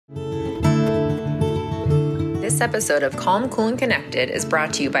This episode of Calm, Cool, and Connected is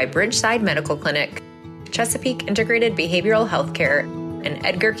brought to you by Bridgeside Medical Clinic, Chesapeake Integrated Behavioral Healthcare, and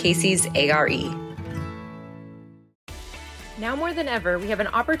Edgar Cayce's ARE. Now more than ever, we have an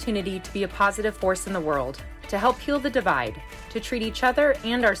opportunity to be a positive force in the world, to help heal the divide, to treat each other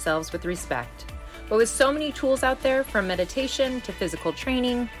and ourselves with respect. But with so many tools out there, from meditation to physical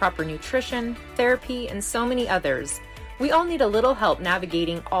training, proper nutrition, therapy, and so many others, we all need a little help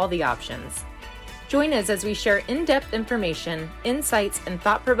navigating all the options. Join us as we share in-depth information, insights, and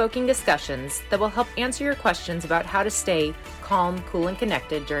thought-provoking discussions that will help answer your questions about how to stay calm, cool, and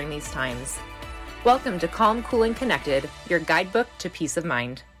connected during these times. Welcome to Calm, Cool, and Connected, your guidebook to peace of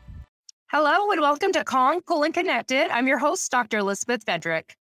mind. Hello, and welcome to Calm, Cool, and Connected. I'm your host, Dr. Elizabeth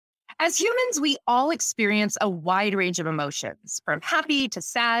Fedrick. As humans, we all experience a wide range of emotions, from happy to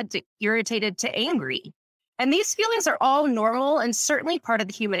sad to irritated to angry. And these feelings are all normal and certainly part of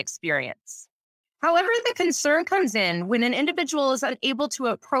the human experience. However, the concern comes in when an individual is unable to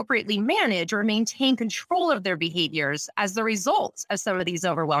appropriately manage or maintain control of their behaviors as the result of some of these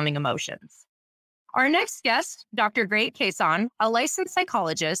overwhelming emotions. Our next guest, Dr. Cason, a licensed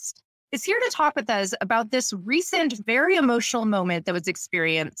psychologist, is here to talk with us about this recent, very emotional moment that was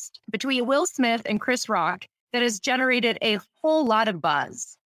experienced between Will Smith and Chris Rock that has generated a whole lot of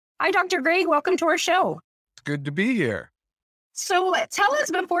buzz. Hi, Dr. Gray. Welcome to our show. It's good to be here. So tell us,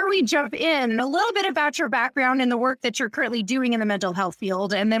 before we jump in, a little bit about your background and the work that you're currently doing in the mental health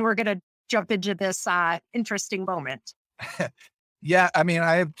field, and then we're going to jump into this interesting moment. Yeah, I mean,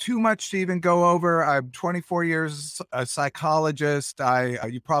 I have too much to even go over. I'm 24 years a psychologist.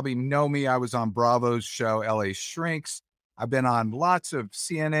 You probably know me. I was on Bravo's show, LA Shrinks. I've been on lots of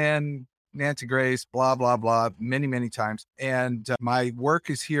CNN, Nancy Grace, blah, blah, blah, many, many times. And my work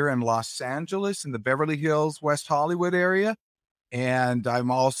is here in Los Angeles, in the Beverly Hills, West Hollywood area. And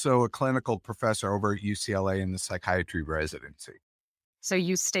I'm also a clinical professor over at UCLA in the psychiatry residency. So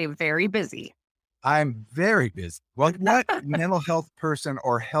you stay very busy. I'm very busy. Well, what mental health person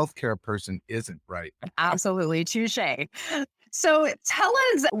or healthcare person isn't, right? Absolutely. Touche. So tell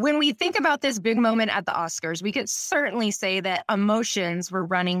us, when we think about this big moment at the Oscars, we could certainly say that emotions were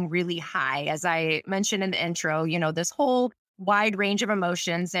running really high. As I mentioned in the intro, this whole wide range of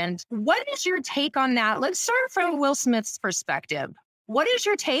emotions. And what is your take on that? Let's start from Will Smith's perspective. What is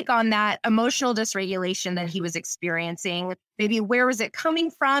your take on that emotional dysregulation that he was experiencing? Maybe where was it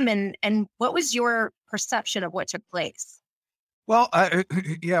coming from, and what was your perception of what took place? Well, I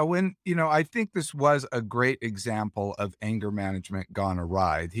think this was a great example of anger management gone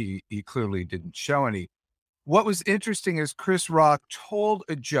awry. He clearly didn't show any. What was interesting is Chris Rock told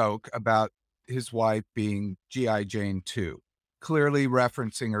a joke about his wife being G.I. Jane 2, clearly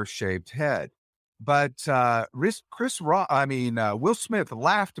referencing her shaved head. But Will Smith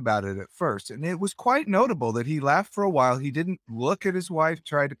laughed about it at first, and it was quite notable that he laughed for a while. He didn't look at his wife,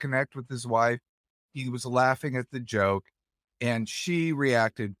 try to connect with his wife. He was laughing at the joke, and she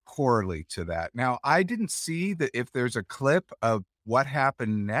reacted poorly to that. Now, I didn't see that if there's a clip of what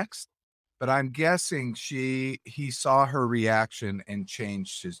happened next, but I'm guessing he saw her reaction and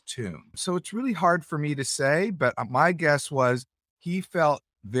changed his tune. So it's really hard for me to say, but my guess was he felt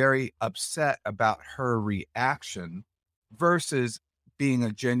very upset about her reaction versus being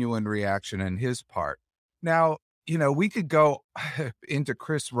a genuine reaction on his part. Now, we could go into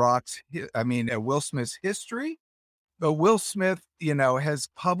Will Smith's history, but Will Smith, has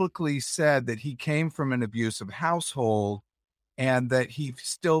publicly said that he came from an abusive household and that he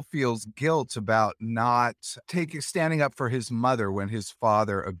still feels guilt about not standing up for his mother when his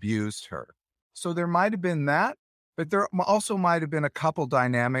father abused her. So there might have been that. But there also might have been a couple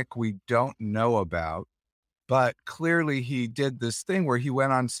dynamic we don't know about. But clearly he did this thing where he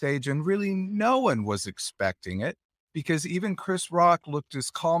went on stage and really no one was expecting it, because even Chris Rock looked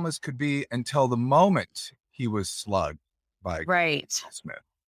as calm as could be until the moment he was slugged by Smith.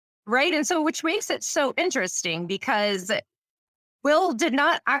 Right. And so, which makes it so interesting, because Will did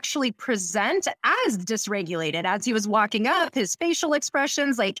not actually present as dysregulated as he was walking up. His facial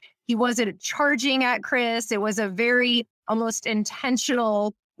expressions, like he wasn't charging at Chris. It was a very almost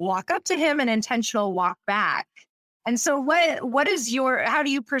intentional walk up to him and intentional walk back. And so how do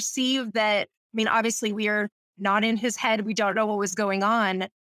you perceive that? I mean, obviously we are not in his head. We don't know what was going on,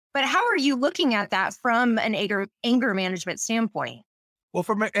 but how are you looking at that from an anger management standpoint? Well,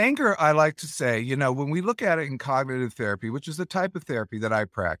 from anger, I like to say, when we look at it in cognitive therapy, which is the type of therapy that I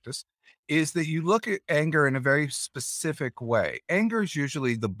practice, is that you look at anger in a very specific way. Anger is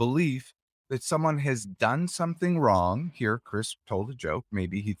usually the belief that someone has done something wrong. Here, Chris told a joke.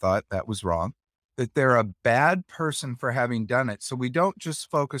 Maybe he thought that was wrong. that they're a bad person for having done it. So we don't just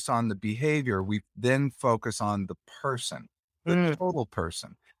focus on the behavior, we then focus on the person, the total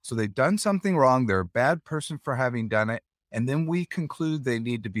person. So they've done something wrong, they're a bad person for having done it, and then we conclude they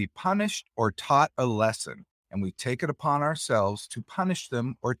need to be punished or taught a lesson. And we take it upon ourselves to punish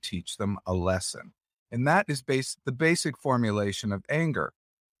them or teach them a lesson. And that is the basic formulation of anger.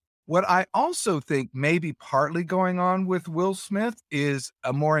 What I also think may be partly going on with Will Smith is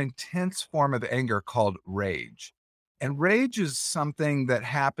a more intense form of anger called rage. And rage is something that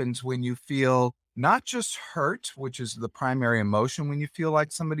happens when you feel not just hurt, which is the primary emotion when you feel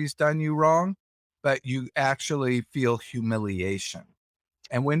like somebody's done you wrong, but you actually feel humiliation.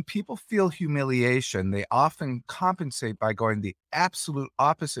 And when people feel humiliation, they often compensate by going the absolute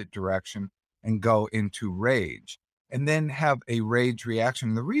opposite direction and go into rage and then have a rage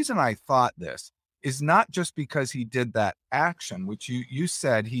reaction. The reason I thought this is not just because he did that action, which you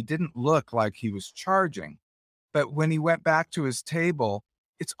said he didn't look like he was charging, but when he went back to his table,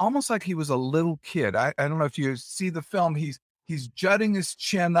 it's almost like he was a little kid. I don't know if you see the film, he's jutting his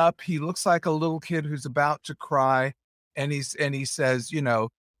chin up. He looks like a little kid who's about to cry. And he says,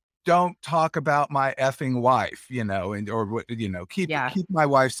 don't talk about my effing wife, keep my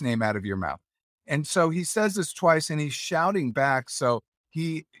wife's name out of your mouth. And so he says this twice and he's shouting back. So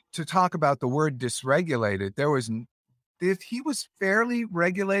to talk about the word dysregulated, he was fairly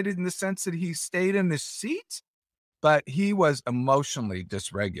regulated in the sense that he stayed in his seat, but he was emotionally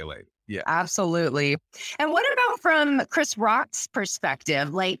dysregulated. Yeah, absolutely. And what about from Chris Rock's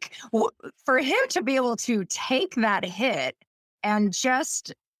perspective? Like for him to be able to take that hit and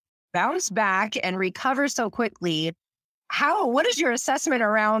just bounce back and recover so quickly, what is your assessment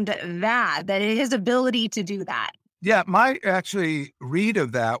around that his ability to do that? Yeah, my actually read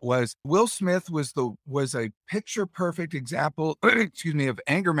of that was Will Smith was a picture perfect example, of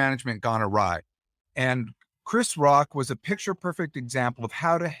anger management gone awry. And Chris Rock was a picture perfect example of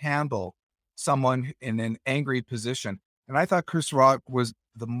how to handle someone in an angry position. And I thought Chris Rock was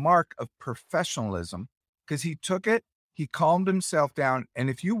the mark of professionalism because he took it, he calmed himself down. And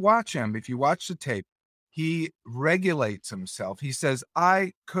if you watch the tape, he regulates himself. He says,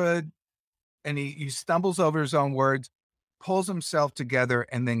 I could, and he stumbles over his own words, pulls himself together,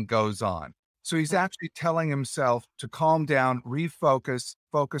 and then goes on. So he's actually telling himself to calm down, refocus,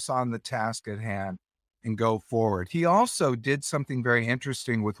 focus on the task at hand, and go forward. He also did something very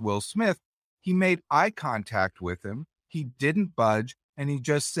interesting with Will Smith. He made eye contact with him. He didn't budge, and he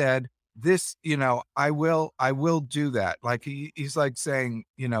just said, this, I will do that. Like he's like saying,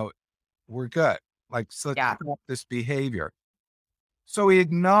 we're good. Like, so let's stop this behavior. So he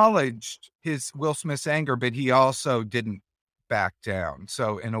acknowledged Will Smith's anger, but he also didn't back down.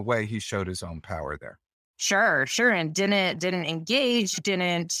 So in a way, he showed his own power there. Sure. And didn't engage,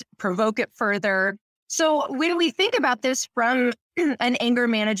 didn't provoke it further. So when we think about this from an anger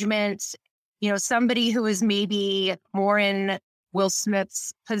management, somebody who is maybe more in Will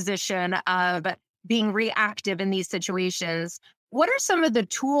Smith's position of being reactive in these situations, what are some of the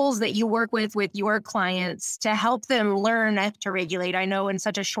tools that you work with your clients to help them learn to regulate? I know in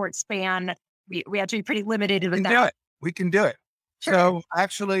such a short span, we have to be pretty limited with that. We can do it. Sure. So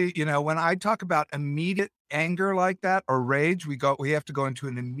actually, when I talk about immediate anger like that or rage, we have to go into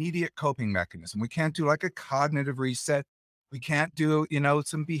an immediate coping mechanism. We can't do like a cognitive reset. We can't do,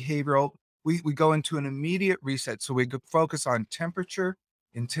 some behavioral. We go into an immediate reset. So we could focus on temperature,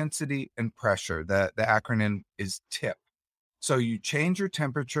 intensity, and pressure. The acronym is TIP. So you change your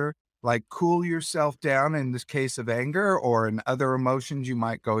temperature, like cool yourself down in this case of anger, or in other emotions, you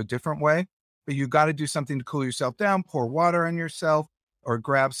might go a different way. But you got to do something to cool yourself down, pour water on yourself, or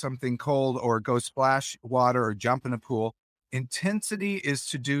grab something cold, or go splash water, or jump in a pool. Intensity is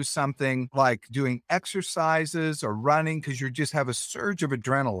to do something like doing exercises or running because you just have a surge of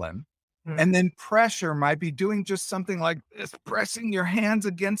adrenaline. Mm-hmm. And then pressure might be doing just something like this, pressing your hands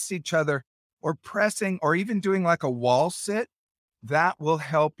against each other, or pressing, or even doing like a wall sit. That will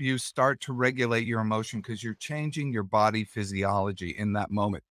help you start to regulate your emotion because you're changing your body physiology in that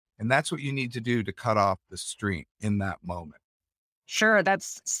moment. And that's what you need to do to cut off the stream in that moment. Sure.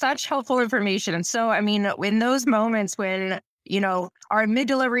 That's such helpful information. And so, in those moments when, our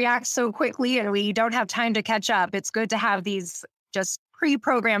amygdala reacts so quickly and we don't have time to catch up, it's good to have these just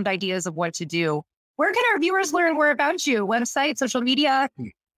pre-programmed ideas of what to do. Where can our viewers learn more about you? Website, social media?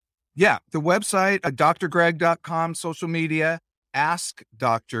 Yeah, the website, drgreg.com, social media, Ask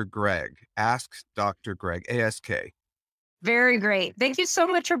Dr. Greg, Ask Dr. Greg, ASK. Very great. Thank you so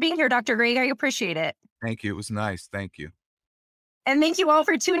much for being here, Dr. Greg. I appreciate it. Thank you. It was nice. Thank you. And thank you all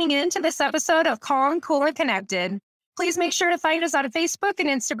for tuning in to this episode of Calm, Cool, and Connected. Please make sure to find us on Facebook and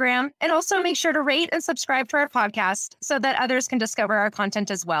Instagram, and also make sure to rate and subscribe to our podcast so that others can discover our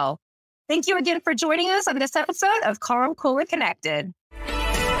content as well. Thank you again for joining us on this episode of Calm, Cool, and Connected.